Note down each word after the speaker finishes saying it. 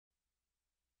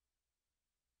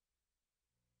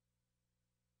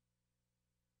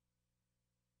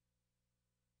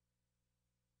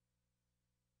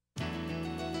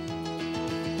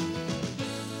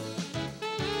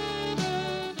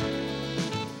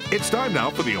It's time now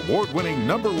for the award-winning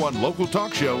 #1 local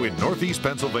talk show in Northeast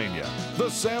Pennsylvania, The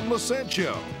Sam Lesante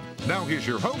Show. Now here's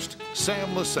your host, Sam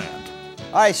Lesante.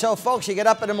 All right, so folks, you get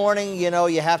up in the morning, you know,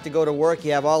 you have to go to work,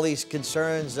 you have all these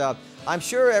concerns. I'm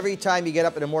sure every time you get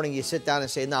up in the morning, you sit down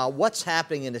and say, now, what's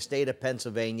happening in the state of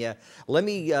Pennsylvania? Let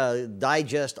me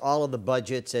digest all of the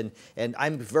budgets, and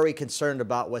I'm very concerned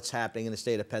about what's happening in the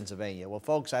state of Pennsylvania. Well,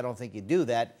 folks, I don't think you do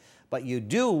that. But you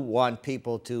do want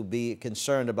people to be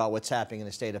concerned about what's happening in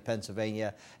the state of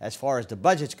Pennsylvania as far as the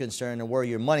budget's concerned and where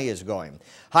your money is going.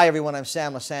 Hi, everyone. I'm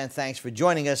Sam Lesante. Thanks for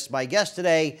joining us. My guest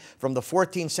today from the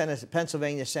 14th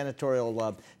Pennsylvania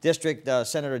Senatorial District,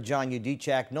 Senator John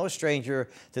Yudichak, no stranger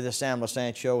to the Sam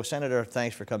Lesante Show. Senator,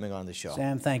 thanks for coming on the show.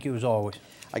 Sam, thank you as always.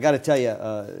 I got to tell you,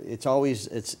 it's always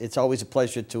a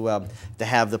pleasure to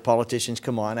have the politicians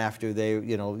come on after they,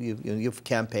 you've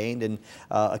campaigned and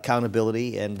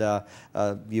accountability, and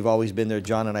you've always been there,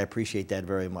 John, and I appreciate that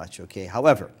very much. Okay.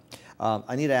 However,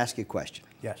 I need to ask you a question.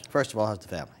 Yes. First of all, how's the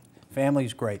family?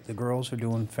 Family's great. The girls are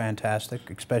doing fantastic,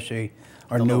 especially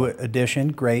our new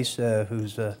addition, Grace,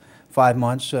 who's 5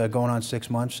 months, going on 6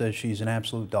 months. She's an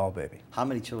absolute doll baby. How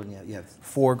many children do you have? You have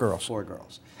 4 girls. 4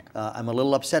 girls. I'm a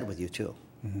little upset with you too.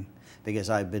 Mm-hmm. Because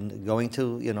I've been going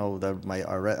to,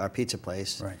 our pizza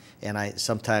place, right. And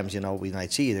sometimes, when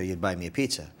I'd see you there, you'd buy me a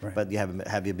pizza. Right. But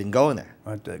have you been going there?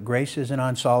 But, Grace isn't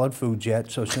on solid foods yet,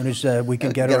 so as soon as we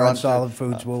can get her on solid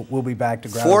foods, we'll be back to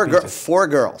grab pizza. 4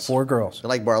 girls. 4 girls. They're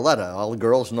like Barletta, all the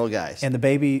girls, no guys. And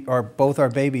both our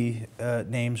baby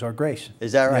names are Grace.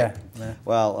 Is that right? Yeah.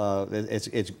 Well,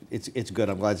 it's good.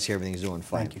 I'm glad to see everything's doing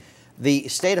fine. Thank you. The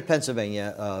state of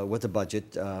Pennsylvania, with the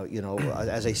budget,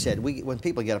 as I said, when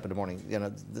people get up in the morning,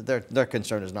 their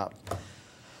concern is not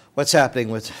what's happening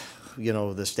with,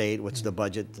 the state, what's the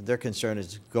budget. Their concern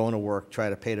is going to work,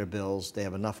 try to pay their bills. They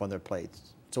have enough on their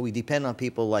plates. So we depend on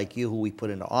people like you, who we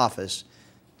put into office,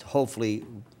 to hopefully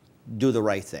do the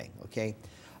right thing. Okay.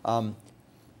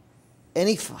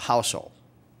 Any household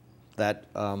that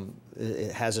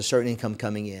has a certain income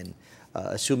coming in,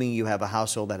 assuming you have a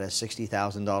household that has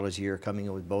 $60,000 a year coming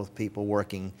in with both people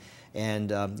working,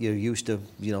 and you're used to,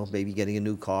 maybe getting a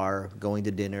new car, going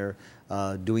to dinner,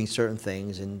 doing certain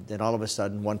things, and then all of a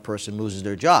sudden one person loses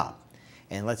their job.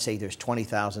 And let's say there's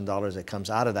 $20,000 that comes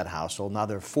out of that household. Now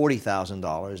there's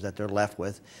 $40,000 that they're left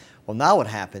with. Well, now what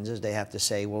happens is they have to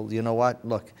say, well, you know what?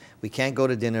 Look, we can't go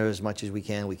to dinner as much as we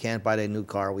can. We can't buy a new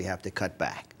car. We have to cut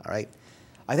back, all right?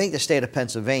 I think the state of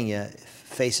Pennsylvania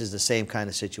faces the same kind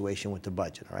of situation with the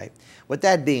budget, all right? With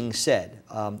that being said,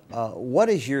 what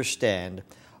is your stand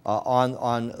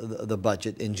on the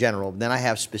budget in general? Then I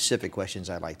have specific questions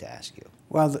I'd like to ask you.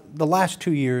 Well, the last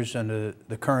 2 years under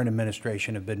the current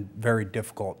administration have been very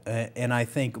difficult, and I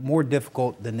think more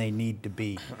difficult than they need to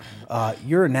be.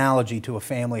 Your analogy to a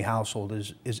family household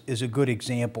is a good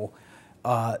example.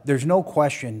 There's no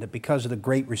question that because of the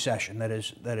Great Recession that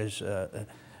is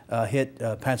hit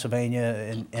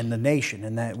Pennsylvania and the nation,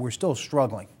 and that we're still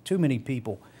struggling. Too many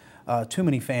people, too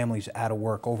many families out of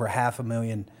work, over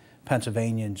 500,000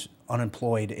 Pennsylvanians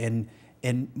unemployed, and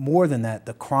more than that,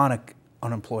 the chronic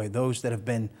unemployed, those that have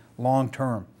been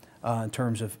long-term in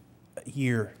terms of a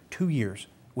year, 2 years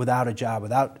without a job,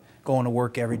 without going to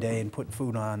work every day and putting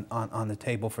food on the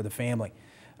table for the family.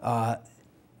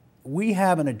 We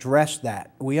haven't addressed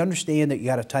that. We understand that you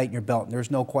got to tighten your belt, and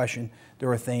there's no question there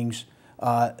are things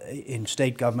in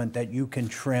state government that you can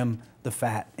trim the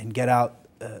fat and get out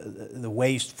the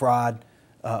waste, fraud,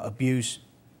 abuse,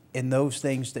 and those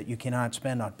things that you cannot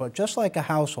spend on. But just like a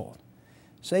household,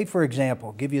 say for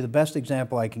example, give you the best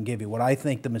example I can give you, what I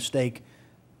think the mistake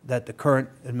that the current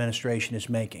administration is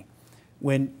making.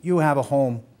 When you have a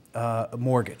home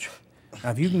mortgage,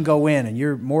 now if you can go in and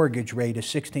your mortgage rate is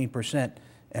 16%,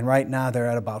 and right now they're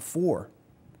at about 4%,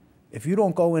 if you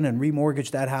don't go in and remortgage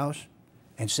that house,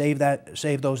 and save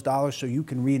those dollars so you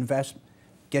can reinvest,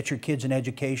 get your kids an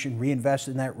education, reinvest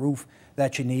in that roof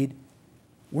that you need.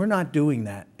 We're not doing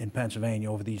that in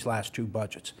Pennsylvania over these last 2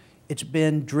 budgets. It's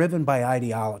been driven by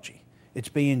ideology. It's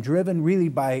being driven really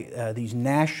by these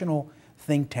national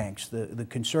think tanks, the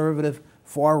conservative,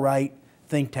 far-right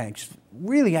think tanks,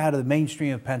 really out of the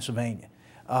mainstream of Pennsylvania.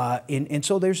 And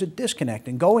so there's a disconnect.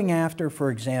 And going after, for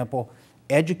example,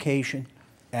 education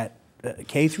at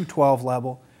K through 12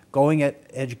 level, going at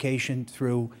education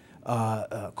through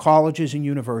colleges and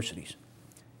universities.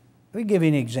 Let me give you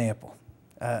an example,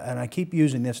 and I keep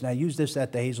using this, and I used this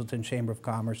at the Hazleton Chamber of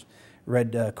Commerce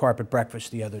Red Carpet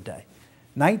Breakfast the other day.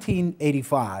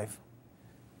 1985,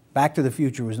 Back to the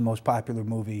Future was the most popular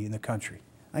movie in the country.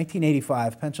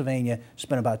 1985, Pennsylvania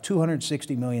spent about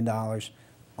 $260 million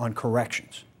on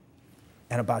corrections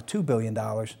and about $2 billion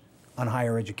on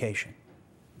higher education.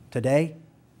 Today,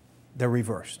 they're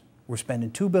reversed. We're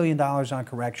spending $2 billion on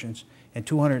corrections and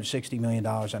 $260 million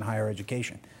on higher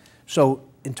education. So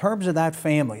in terms of that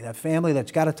family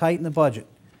that's got to tighten the budget,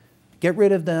 get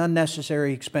rid of the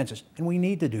unnecessary expenses, and we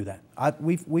need to do that.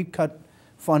 We've cut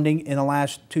funding in the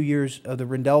last 2 years of the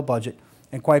Rendell budget,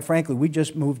 and quite frankly, we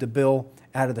just moved a bill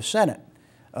out of the Senate,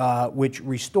 which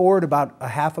restored about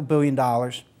 $500 million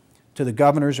to the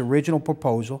governor's original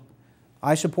proposal.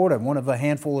 I support it. I'm one of a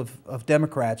handful of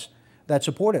Democrats that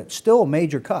support it. Still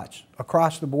major cuts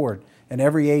across the board in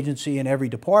every agency and every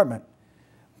department.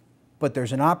 But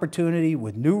there's an opportunity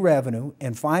with new revenue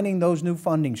and finding those new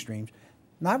funding streams,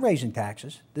 not raising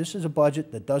taxes. This is a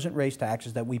budget that doesn't raise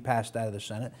taxes that we passed out of the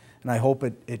Senate, and I hope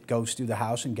it goes through the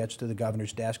House and gets to the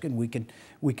governor's desk, and we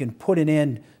can put an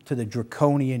end to the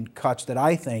draconian cuts that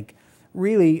I think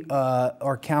really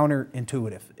are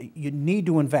counterintuitive. You need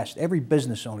to invest. Every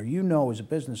business owner, you know as a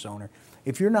business owner,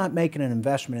 if you're not making an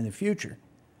investment in the future,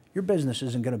 your business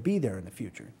isn't going to be there in the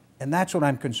future. And that's what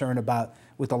I'm concerned about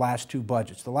with the last two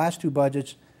budgets. The last two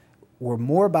budgets were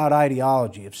more about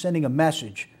ideology, of sending a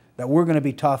message that we're going to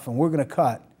be tough and we're going to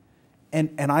cut.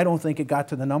 And I don't think it got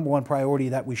to the #1 priority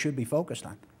that we should be focused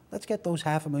on. Let's get those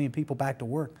 500,000 people back to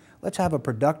work. Let's have a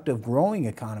productive, growing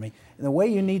economy. And the way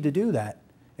you need to do that,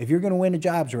 if you're going to win the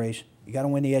jobs race, you got to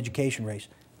win the education race.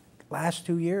 Last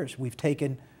 2 years, we've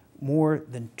taken more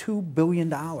than $2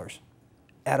 billion out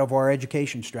of our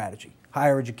education strategy,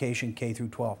 higher education, K through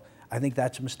 12. I think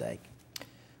that's a mistake.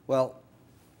 Well,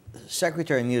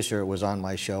 Secretary Musser was on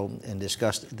my show and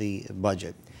discussed the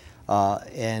budget.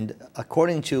 And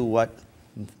according to what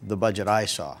the budget I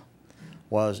saw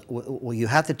was, well, you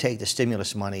have to take the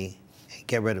stimulus money and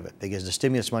get rid of it, because the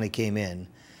stimulus money came in.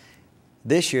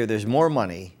 This year, there's more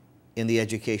money in the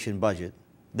education budget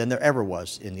than there ever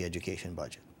was in the education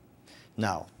budget.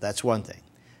 Now, that's one thing.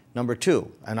 Number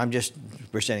two, and I'm just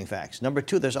presenting facts. Number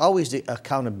two, there's always the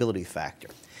accountability factor.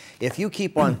 If you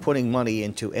keep on putting money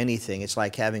into anything, it's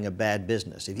like having a bad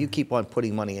business. If you keep on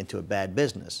putting money into a bad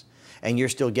business and you're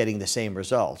still getting the same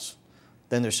results,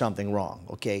 then there's something wrong,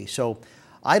 okay? So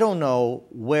I don't know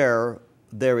where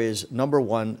there is,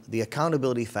 #1, the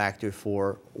accountability factor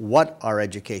for what our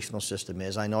educational system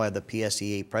is. I know I have the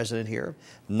PSEA president here,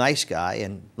 nice guy,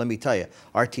 and let me tell you,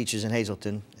 our teachers in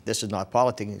Hazleton, this is not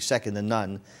politics, second to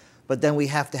none, but then we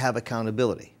have to have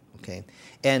accountability, okay?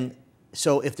 And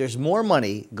so if there's more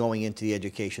money going into the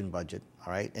education budget,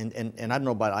 all right, and I don't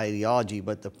know about ideology,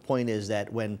 but the point is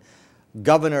that when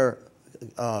Governor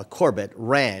Corbett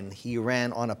ran, he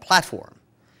ran on a platform,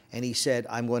 and he said,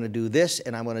 I'm going to do this,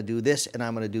 and I'm going to do this, and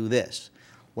I'm going to do this.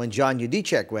 When John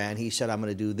Yudichak ran, he said, I'm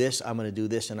going to do this, I'm going to do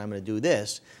this, and I'm going to do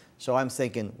this. So I'm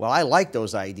thinking, well, I like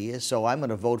those ideas, so I'm going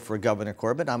to vote for Governor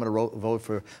Corbett. I'm going to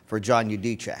vote for John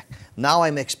Yudichak. Now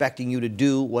I'm expecting you to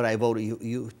do what I voted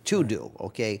you to do,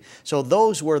 okay? So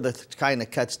those were the kind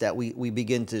of cuts that we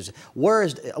begin to, where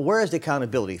is the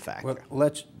accountability factor?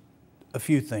 Well, a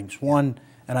few things. One,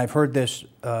 and I've heard this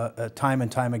time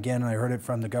and time again, and I heard it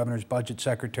from the governor's budget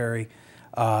secretary.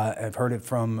 I've heard it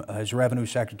from his revenue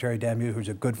secretary, Dan Muir, who's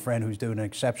a good friend, who's doing an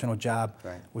exceptional job.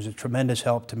 Right. Was a tremendous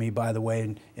help to me, by the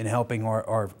way, in helping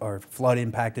our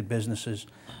flood-impacted businesses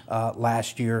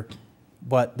last year.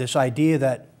 But this idea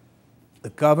that the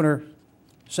governor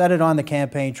said it on the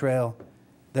campaign trail,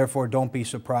 therefore don't be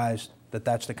surprised that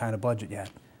that's the kind of budget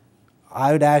yet.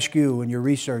 I would ask you and your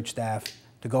research staff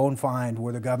to go and find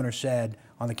where the governor said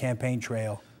on the campaign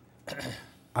trail,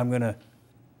 I'm going to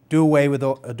do away with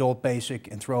adult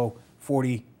basic and throw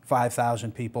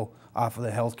 45,000 people off of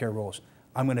the health care rolls.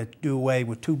 I'm going to do away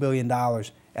with $2 billion out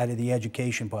of the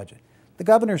education budget. The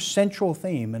governor's central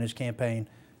theme in his campaign,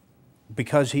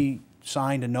 because he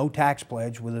signed a no tax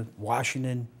pledge with a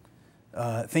Washington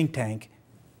think tank,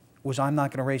 was I'm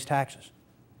not going to raise taxes.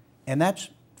 And that's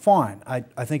fine.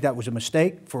 I think that was a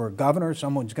mistake for a governor,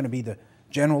 someone who's going to be the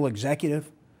general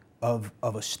executive of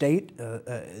a state,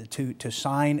 to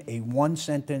sign a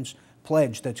one-sentence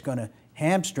pledge that's going to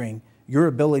hamstring your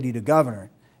ability to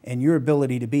govern and your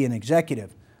ability to be an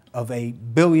executive of a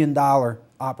billion-dollar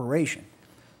operation.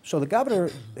 So the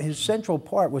governor, his central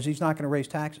part was he's not going to raise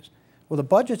taxes. Well, the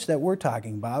budgets that we're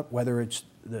talking about, whether it's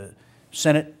the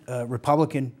Senate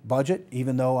Republican budget,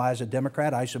 even though as a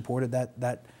Democrat I supported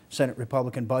that Senate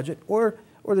Republican budget, or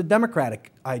the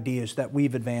Democratic ideas that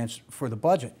we've advanced for the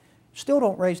budget, still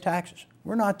don't raise taxes.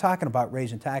 We're not talking about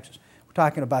raising taxes. We're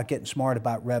talking about getting smart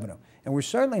about revenue. And we're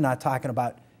certainly not talking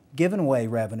about giving away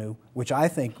revenue, which I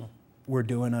think we're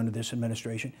doing under this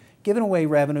administration, giving away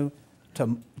revenue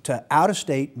to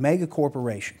out-of-state mega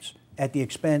corporations at the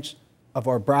expense of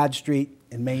our Broad Street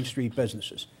and Main Street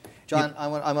businesses. John,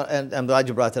 and I'm glad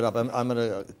you brought that up. I'm going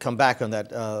to come back on that.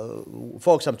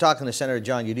 Folks, I'm talking to Senator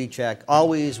John Yudichak,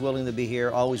 always willing to be here,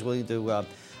 always willing to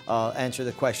answer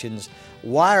the questions.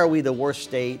 Why are we the worst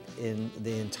state in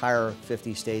the entire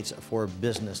 50 states for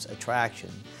business attraction?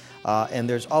 And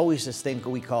there's always this thing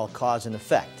we call cause and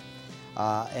effect.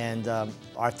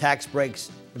 Are tax breaks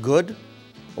good?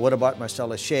 What about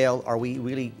Marcellus Shale? Are we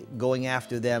really going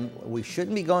after them? We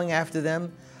shouldn't be going after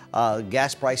them.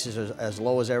 Gas prices are as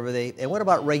low as ever. And what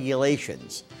about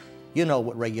regulations? You know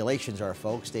what regulations are,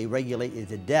 folks. They regulate you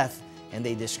to death, and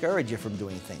they discourage you from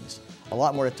doing things. A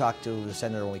lot more to talk to the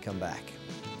Senator when we come back.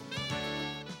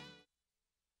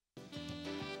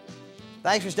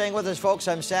 Thanks for staying with us, folks.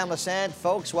 I'm Sam Lesante.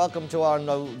 Folks, welcome to our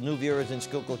new viewers in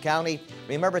Schuylkill County.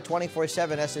 Remember,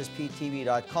 24/7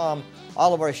 SSPTV.com,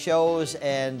 all of our shows,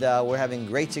 and we're having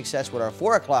great success with our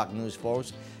 4 o'clock news,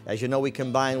 folks. As you know, we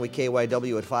combine with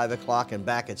KYW at 5 o'clock and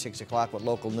back at 6 o'clock with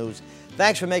local news.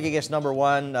 Thanks for making us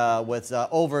 #1 with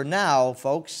over now,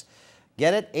 folks.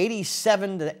 Get it?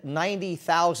 87 to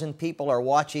 90,000 people are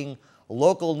watching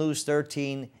Local News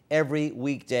 13 every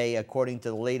weekday, according to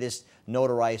the latest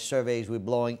notarized surveys. We're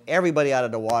blowing everybody out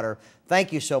of the water.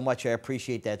 Thank you so much. I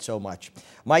appreciate that so much.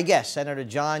 My guest, Senator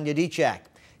John Yudichak,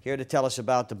 here to tell us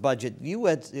about the budget.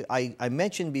 I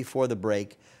mentioned before the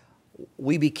break,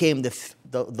 we became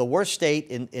the worst state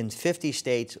in 50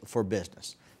 states for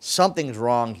business. Something's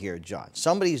wrong here, John.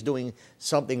 Somebody's doing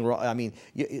something wrong. I mean,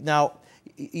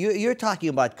 you're talking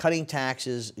about cutting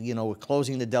taxes,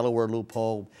 closing the Delaware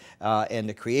loophole, and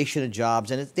the creation of jobs,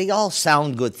 and they all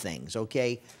sound good things,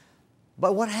 okay?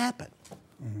 But what happened?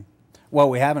 Mm-hmm. Well,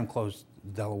 we haven't closed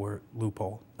the Delaware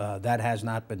loophole. That has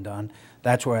not been done.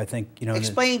 That's where I think,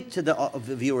 Explain to the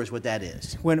viewers what that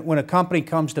is. When a company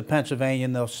comes to Pennsylvania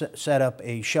and they'll set up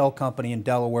a shell company in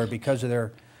Delaware because of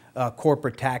their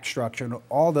corporate tax structure, and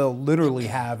all they'll literally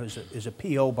have is a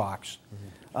P.O. box.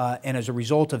 Mm-hmm. And as a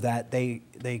result of that, they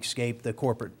escape the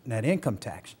corporate net income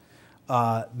tax.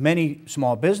 Many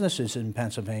small businesses in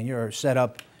Pennsylvania are set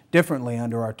up differently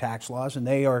under our tax laws, and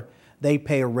they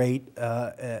pay a rate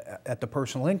at the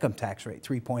personal income tax rate,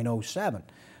 3.07.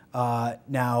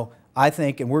 Now, I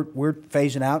think, and we're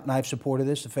phasing out, and I've supported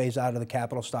this, to phase out of the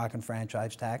capital stock and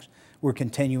franchise tax. We're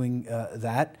continuing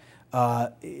that.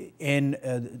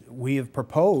 And we have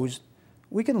proposed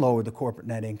we can lower the corporate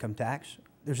net income tax.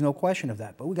 There's no question of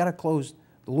that, but we got to close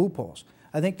the loopholes.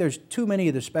 I think there's too many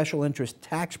of the special interest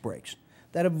tax breaks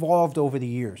that evolved over the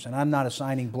years, and I'm not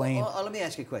assigning blame. Well, let me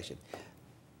ask you a question.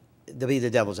 To be the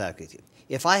devil's advocate,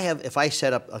 if I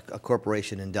set up a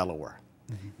corporation in Delaware,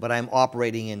 mm-hmm. but I'm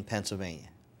operating in Pennsylvania,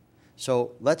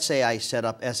 so let's say I set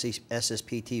up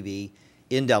SSP TV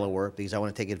in Delaware because I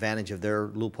want to take advantage of their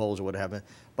loopholes or whatever,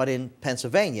 but in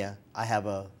Pennsylvania I have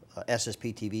a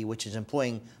SSP TV which is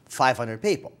employing 500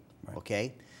 people. Right.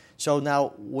 Okay, so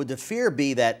now would the fear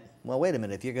be that, well, wait a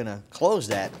minute, if you're going to close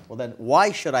that, well then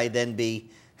why should I then be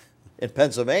in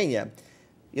Pennsylvania?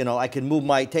 I can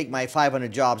take my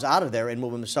 500 jobs out of there and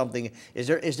move them to something. Is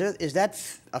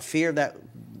that a fear that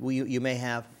you may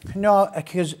have? No,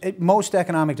 because most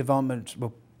economic developments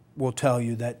will tell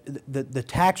you that the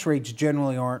tax rates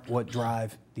generally aren't what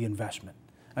drive the investment.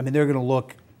 I mean, they're going to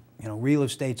look, real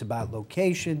estate's about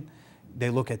location. They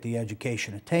look at the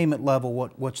education attainment level,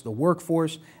 what's the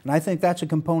workforce, and I think that's a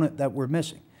component that we're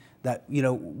missing. That,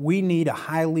 we need a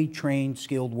highly trained,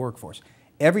 skilled workforce.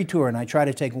 Every tour, and I try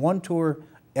to take one tour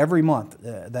every month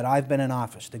that I've been in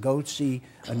office to go see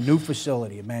a new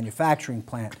facility, a manufacturing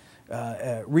plant,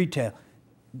 retail,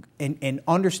 and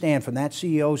understand from that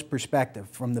CEO's perspective,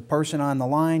 from the person on the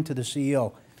line to the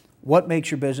CEO, what makes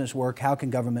your business work? How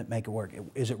can government make it work?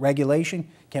 Is it regulation?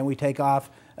 Can we take off?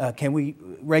 Can we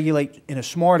regulate in a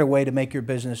smarter way to make your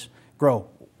business grow?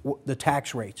 The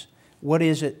tax rates. What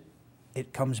is it?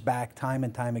 It comes back time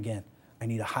and time again. I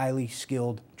need a highly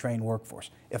skilled, trained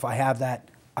workforce. If I have that,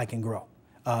 I can grow.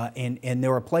 And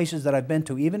there are places that I've been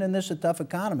to, even in this a tough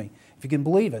economy, if you can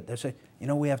believe it, they say,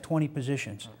 we have 20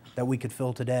 positions that we could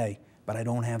fill today, but I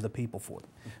don't have the people for them.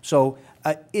 So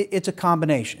it's a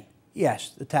combination. Yes,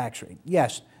 the tax rate.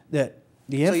 Yes, the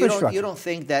infrastructure. So you don't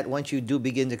think that once you do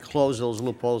begin to close those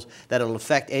loopholes, that it'll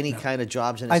affect any kind of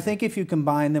jobs? I think if you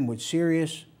combine them with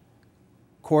serious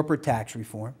corporate tax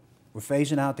reform, we're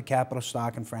phasing out the capital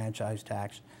stock and franchise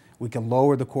tax, we can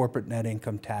lower the corporate net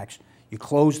income tax, you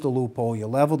close the loophole, you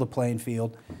level the playing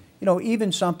field.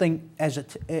 Even something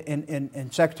and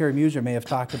Secretary Muser may have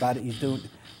talked about it. He's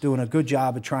doing a good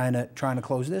job of trying to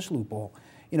close this loophole.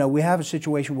 We have a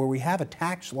situation where we have a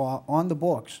tax law on the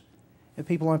books and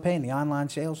people aren't paying the online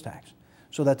sales tax,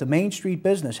 so that the Main Street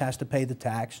business has to pay the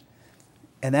tax,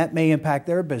 and that may impact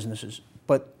their businesses.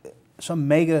 But some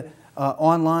mega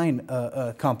online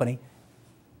company,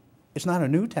 it's not a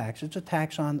new tax, it's a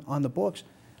tax on the books,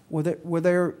 where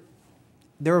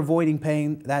they're avoiding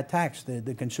paying that tax,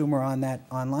 the consumer on that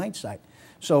online site.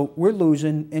 So we're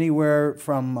losing anywhere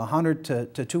from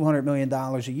 $100 to $200 million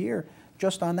a year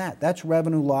just on that. That's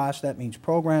revenue loss. That means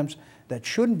programs that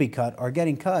shouldn't be cut are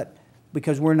getting cut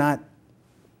because we're not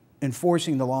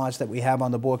enforcing the laws that we have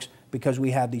on the books, because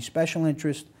we have these special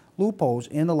interest loopholes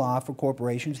in the law for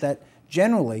corporations that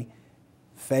generally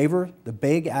favor the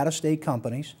big out-of-state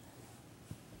companies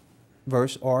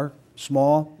versus our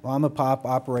small mom-and-pop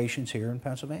operations here in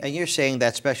Pennsylvania. And you're saying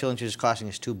that special interest is costing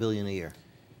us $2 billion a year?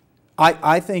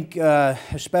 I think a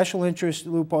special interest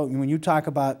loophole, when you talk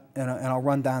about, and I'll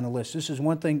run down the list, this is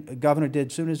one thing the governor did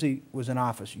as soon as he was in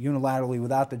office, unilaterally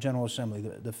without the General Assembly,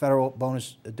 the Federal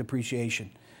Bonus Depreciation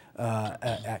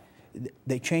Act.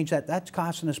 They changed that. That's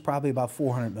costing us probably about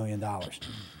 $400 million.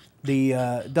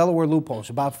 The Delaware loophole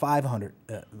is about $500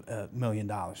 million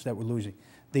that we're losing.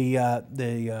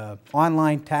 The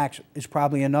online tax is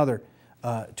probably another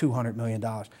 $200 million.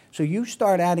 So you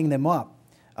start adding them up.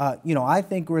 I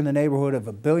think we're in the neighborhood of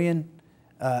 $1.5 billion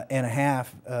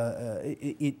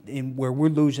in where we're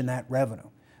losing that revenue.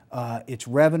 It's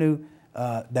revenue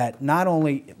that not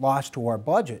only lost to our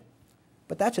budget,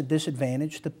 but that's a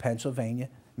disadvantage to Pennsylvania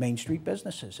Main Street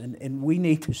businesses. And we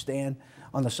need to stand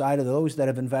on the side of those that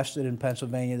have invested in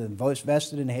Pennsylvania, that have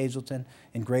invested in Hazleton,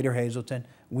 in Greater Hazleton.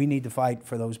 We need to fight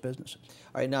for those businesses.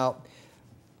 All right, now,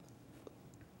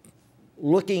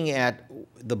 looking at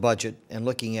the budget and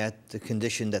looking at the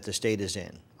condition that the state is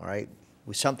in, all right,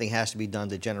 something has to be done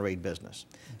to generate business.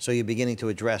 So you're beginning to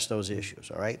address those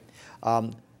issues, all right?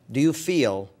 Do you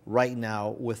feel right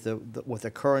now with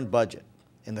the current budget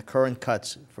and the current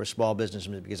cuts for small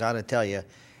businesses, because I gotta tell you,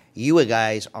 you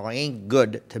guys ain't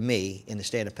good to me in the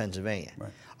state of Pennsylvania.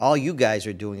 Right. All you guys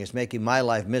are doing is making my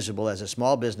life miserable as a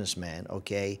small businessman,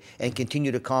 okay, and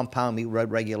continue to compound me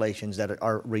regulations that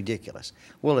are ridiculous.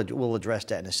 We'll address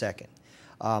that in a second.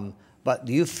 But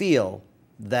do you feel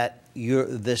that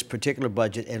this particular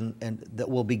budget and that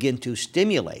will begin to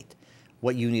stimulate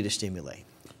what you need to stimulate?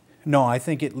 No, I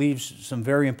think it leaves some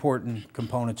very important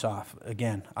components off.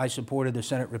 Again, I supported the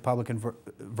Senate Republican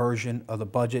version of the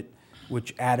budget,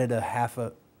 which added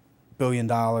 $500 million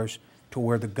to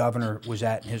where the governor was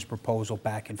at in his proposal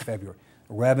back in February.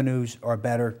 Revenues are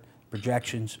better,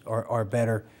 projections are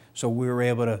better, so we were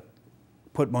able to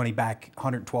put money back,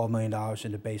 $112 million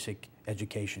into basic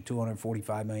education,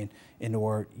 $245 million into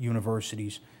our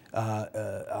universities,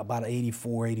 about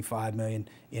 $85 million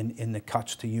in the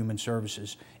cuts to human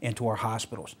services and to our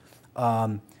hospitals.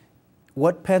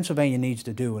 What Pennsylvania needs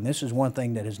to do, and this is one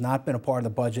thing that has not been a part of the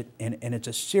budget, and it's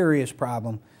a serious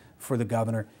problem for the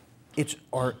governor, it's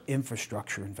our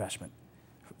infrastructure investment.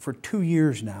 For 2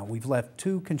 years now, we've let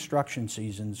 2 construction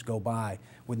seasons go by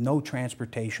with no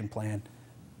transportation plan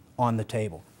on the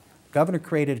table. The governor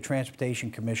created a transportation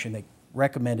commission that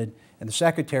recommended, and the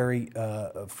secretary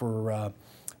for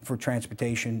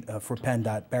transportation for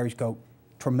PennDOT, Barry Scope,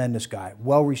 tremendous guy,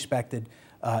 well respected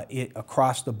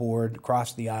across the board,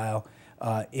 across the aisle,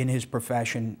 in his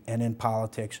profession and in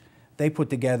politics. They put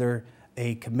together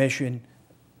a commission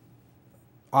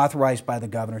authorized by the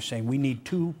governor saying we need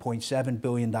 $2.7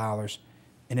 billion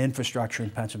in infrastructure in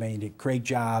Pennsylvania to create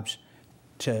jobs,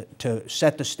 to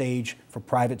set the stage for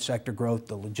private sector growth.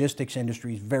 The logistics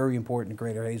industry is very important in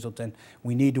Greater Hazleton.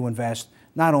 We need to invest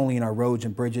not only in our roads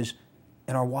and bridges,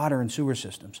 in our water and sewer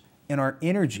systems, in our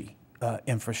energy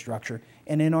infrastructure,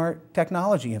 and in our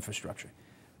technology infrastructure.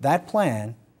 That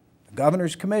plan, the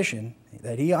governor's commission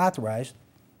that he authorized,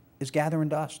 is gathering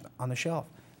dust on the shelf.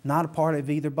 Not a part of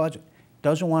either budget.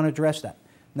 Doesn't want to address that.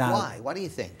 Now, why? What do you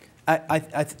think?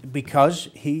 Because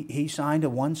he signed a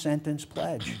one-sentence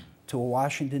pledge to a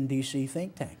Washington, D.C.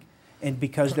 think tank. And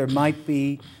because there might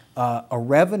be a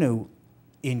revenue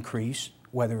increase,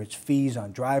 whether it's fees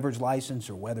on driver's license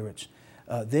or whether it's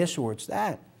this or it's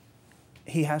that,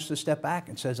 he has to step back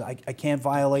and says, I can't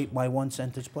violate my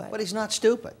one-sentence pledge. But he's not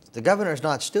stupid. The governor's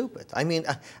not stupid. I mean,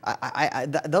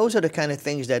 those are the kind of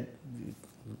things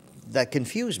that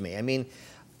confuse me. I mean,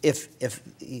 if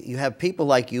you have people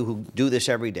like you who do this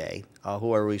every day,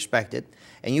 who are respected,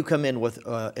 and you come in with,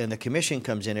 and the commission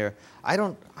comes in here, I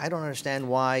don't understand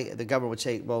why the governor would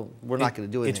say, well, we're not going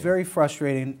to do anything. It's very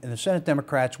frustrating. In the Senate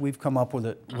Democrats, we've come up with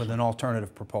an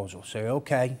alternative proposal. Say,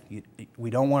 okay,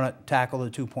 we don't want to tackle the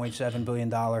 $2.7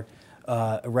 billion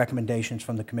recommendations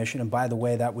from the commission. And by the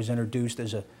way, that was introduced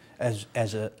as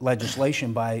a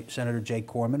legislation by Senator Jake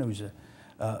Corman, who's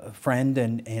a friend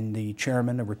and the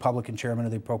chairman, the Republican chairman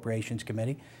of the Appropriations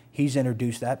Committee. He's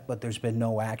introduced that, but there's been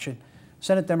no action.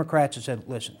 Senate Democrats have said,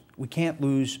 listen, we can't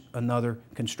lose another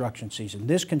construction season.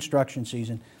 This construction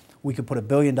season, we could put $1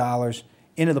 billion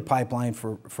into the pipeline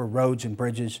for roads and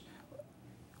bridges.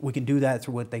 We can do that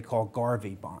through what they call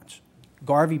Garvey bonds.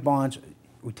 Garvey bonds,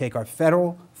 we take our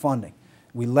federal funding,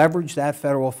 we leverage that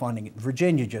federal funding.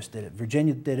 Virginia just did it.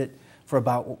 Virginia did it for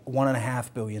about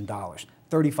 $1.5 billion.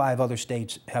 35 other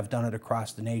states have done it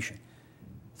across the nation.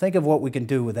 Think of what we can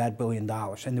do with that $1 billion.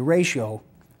 And the ratio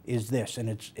is this, and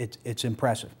it's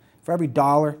impressive. For every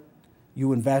dollar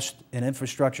you invest in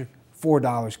infrastructure,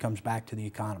 $4 comes back to the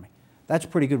economy. That's a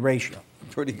pretty good ratio.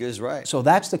 Pretty good is right. So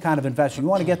that's the kind of investment. You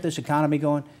want to get this economy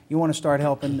going, you want to start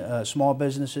helping small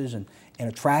businesses and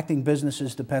attracting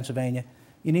businesses to Pennsylvania,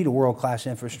 you need a world-class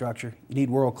infrastructure, you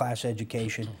need world-class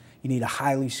education, you need a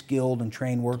highly skilled and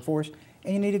trained workforce,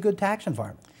 and you need a good tax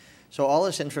environment. So all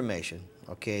this information,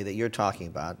 okay, that you're talking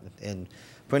about and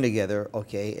putting together,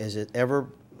 okay,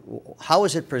 how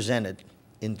is it presented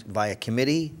via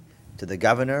committee to the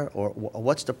governor, or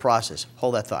what's the process?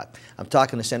 Hold that thought. I'm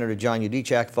talking to Senator John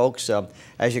Yudichak, folks.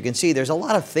 As you can see, there's a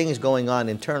lot of things going on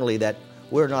internally that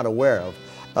we're not aware of.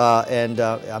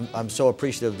 I'm so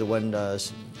appreciative that when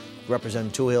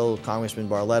Representative Toohill, Congressman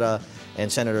Barletta,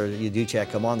 and Senator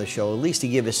Yudichak come on the show, at least to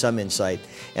give us some insight.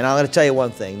 And I'm going to tell you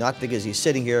one thing, not because he's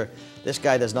sitting here, this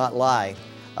guy does not lie.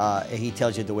 He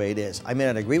tells you the way it is. I may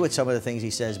not agree with some of the things he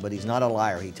says, but he's not a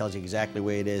liar. He tells you exactly the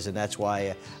way it is, and that's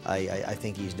why I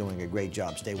think he's doing a great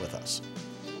job. Stay with us.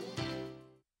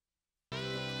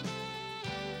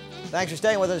 Thanks for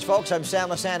staying with us, folks. I'm Sam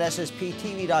Lesante,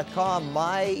 SSPTV.com.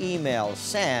 My email,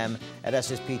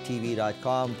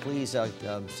 sam@ssptv.com. Please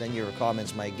send your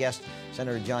comments. My guest,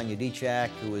 Senator John Yudichak,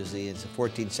 who is the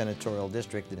 14th Senatorial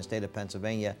District in the state of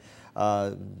Pennsylvania.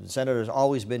 Senator's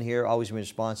always been here, always been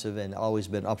responsive, and always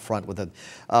been upfront with it.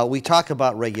 We talk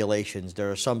about regulations.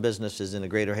 There are some businesses in the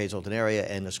greater Hazleton area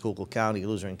and the Schuylkill County,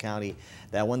 Luzerne County,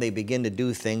 that when they begin to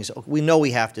do things, we know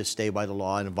we have to stay by the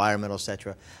law and environmental,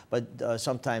 etc. But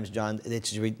sometimes, John,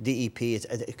 it's DEP,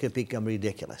 it could become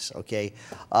ridiculous, okay?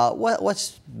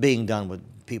 What's being done with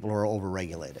people who are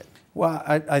overregulated? Well,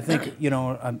 I think, you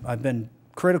know, I've been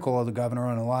critical of the governor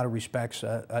in a lot of respects.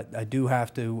 I do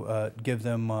have to give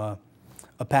them a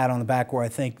pat on the back, where I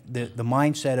think the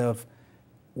mindset of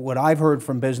what I've heard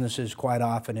from businesses quite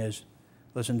often is,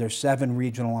 listen, there's 7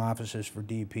 regional offices for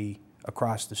DEP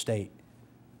across the state.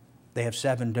 They have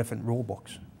 7 different rule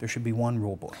books. There should be 1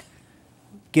 rule book.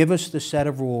 Give us the set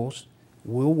of rules.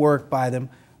 We'll work by them.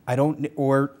 I don't,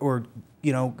 or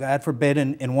you know, God forbid,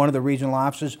 in one of the regional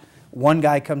offices, one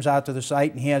guy comes out to the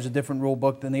site and he has a different rule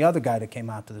book than the other guy that came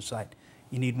out to the site.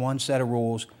 You need 1 set of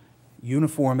rules,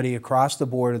 uniformity across the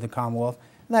board of the Commonwealth.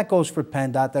 And that goes for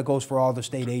PennDOT, that goes for all the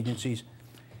state agencies.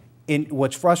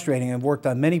 What's frustrating, I've worked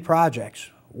on many projects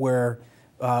where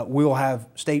we'll have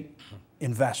state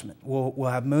investment.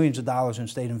 We'll have millions of dollars in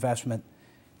state investment,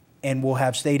 and we'll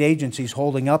have state agencies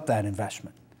holding up that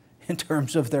investment in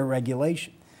terms of their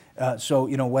regulation. So,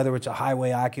 you know, whether it's a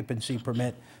highway occupancy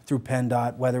permit through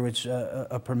PennDOT, whether it's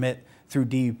a permit through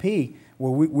DEP,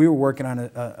 where we were working on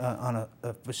a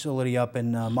facility up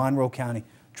in Monroe County,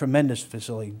 tremendous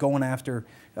facility, going after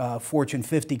Fortune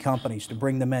 50 companies to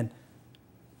bring them in.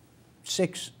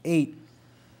 6, 8,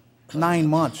 9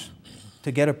 months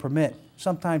to get a permit,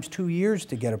 sometimes 2 years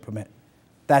to get a permit.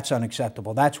 That's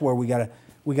unacceptable. That's where we got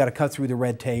to cut through the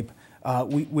red tape.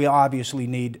 We obviously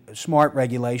need smart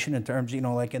regulation in terms, you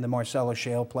know, like in the Marcellus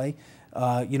shale play.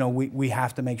 You know, we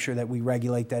have to make sure that we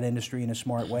regulate that industry in a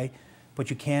smart way, but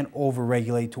you can't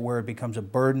over-regulate to where it becomes a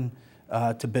burden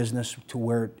to business, to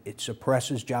where it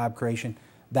suppresses job creation.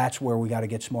 That's where we got to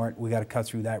get smart. We got to cut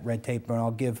through that red tape, and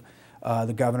I'll give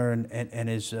the governor and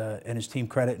his team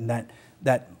credit in that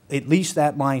at least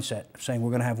that mindset of saying we're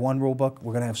going to have 1 rule book,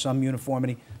 we're going to have some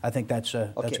uniformity. I think that's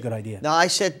a good idea. Now, I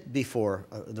said before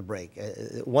the break,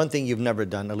 one thing you've never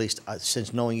done, at least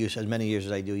since knowing you as many years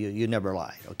as I do, you never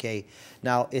lied, okay?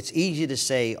 Now, it's easy to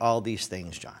say all these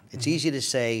things, John. It's easy to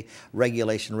say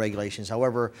regulations.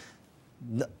 However,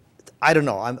 I don't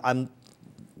know.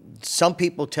 Some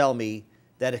people tell me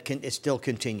that it's still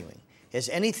continuing. Is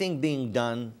anything being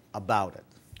done about it?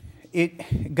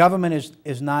 Government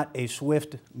is not a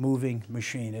swift-moving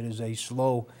machine. It is a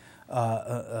slow,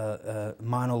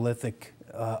 monolithic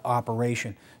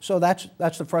operation. So that's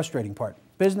the frustrating part.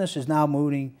 Business is now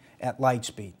moving at light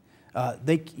speed.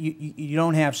 You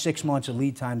don't have 6 months of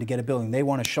lead time to get a building. They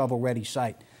want a shovel-ready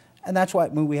site, and that's why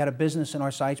we had a business in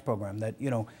our sites program that, you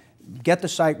know, get the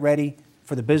site ready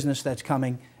for the business that's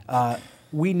coming.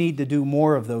 We need to do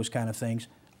more of those kind of things.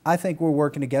 I think we're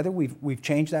working together. We've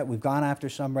changed that. We've gone after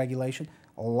some regulation.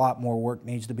 A lot more work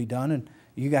needs to be done, and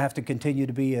You have to continue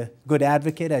to be a good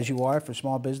advocate, as you are, for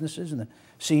small businesses and the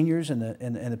seniors and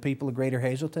the people of Greater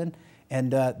Hazleton.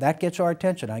 And that gets our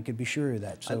attention. I could be sure of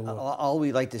that. So all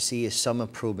we like to see is some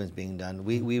improvements being done.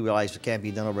 We realize it can't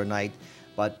be done overnight,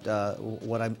 but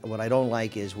what I don't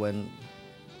like is when,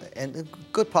 and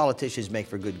good politicians make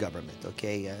for good government.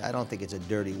 Okay, I don't think it's a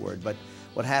dirty word, but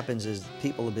what happens is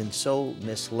people have been so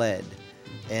misled,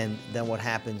 and then what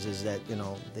happens is that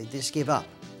they just give up.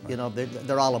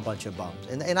 They're all a bunch of bums,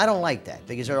 and I don't like that,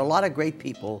 because there are a lot of great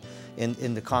people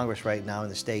in the Congress right now in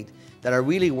the state that are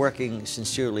really working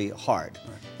sincerely hard,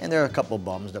 and there are a couple of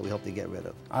bums that we hope to get rid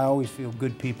of. I always feel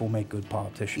good people make good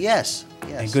politicians. Yes,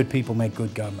 yes. And good people make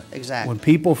good government. Exactly. When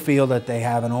people feel that they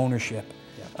have an ownership,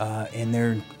 and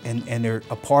they're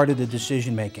a part of the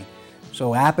decision making.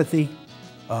 So apathy,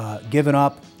 giving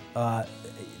up,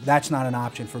 that's not an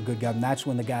option for good government. That's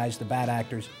when the bad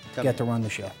actors get to run the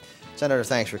show. Senator,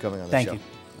 thanks for coming on the show. Thank you.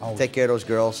 Always. Take care of those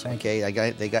girls. Okay,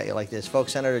 they got you like this.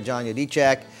 Folks, Senator John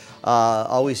Yudichak,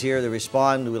 always here to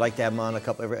respond. We like to have him on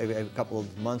every couple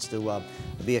of months to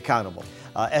be accountable.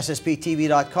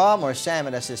 SSPTV.com or Sam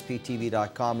at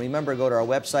SSPTV.com. Remember, go to our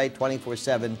website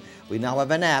 24/7. We now have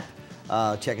an app.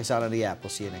 Check us out on the app. We'll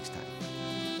see you next time.